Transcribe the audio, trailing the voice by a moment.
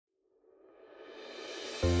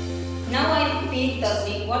feel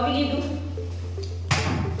thirsty, what will you do?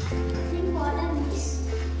 Drink water, miss.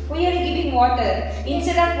 We are giving water.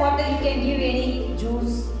 Instead of water, you can give any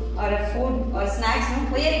juice or a food or snacks.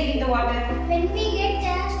 No? We are giving the water. When we get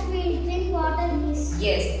thirst, we drink water, miss.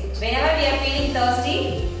 Yes. Whenever we are feeling thirsty,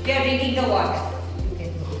 we are drinking the water. Okay.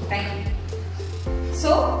 Thank you. So,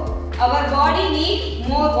 our body needs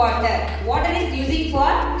more water. Water is using for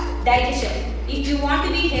digestion. If you want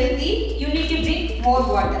to be healthy, you need to drink more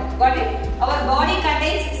water. Got it? Our body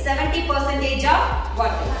contains 70% of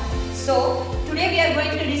water. So, today we are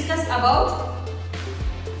going to discuss about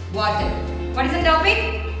water. What is the topic?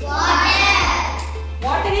 Water.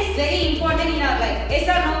 Water is very important in our life. Yes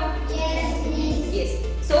or no? Yes, miss. Yes.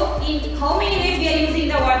 So, in how many ways we are using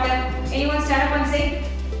the water? Anyone stand up and say?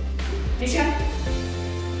 Nisha?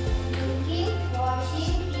 Drinking,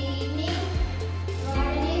 washing, cleaning,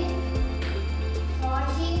 gardening,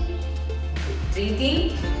 washing. Drinking,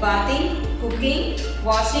 bathing, cooking,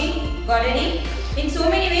 washing, gardening. In so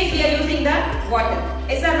many ways we are using the water.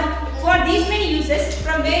 Yes or no? For these many uses,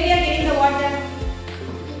 from where we are getting the water?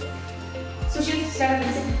 Sushil, stand up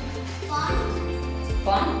and say. Pond,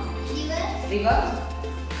 Pond, river, river,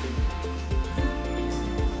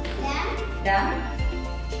 dam, dam,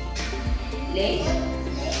 lake,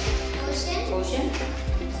 ocean, ocean,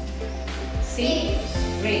 sea,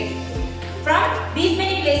 rain. From these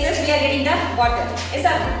many places we are getting the water. Yes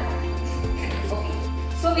or no? Okay.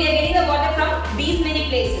 So we are getting the water from these many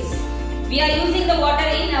places. We are using the water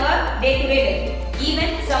in our day-to-day life. Even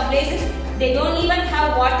some places they don't even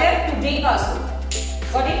have water to drink also.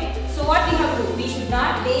 Got it? So what we have to do? We should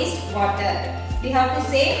not waste water. We have to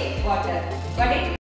save water. Got it?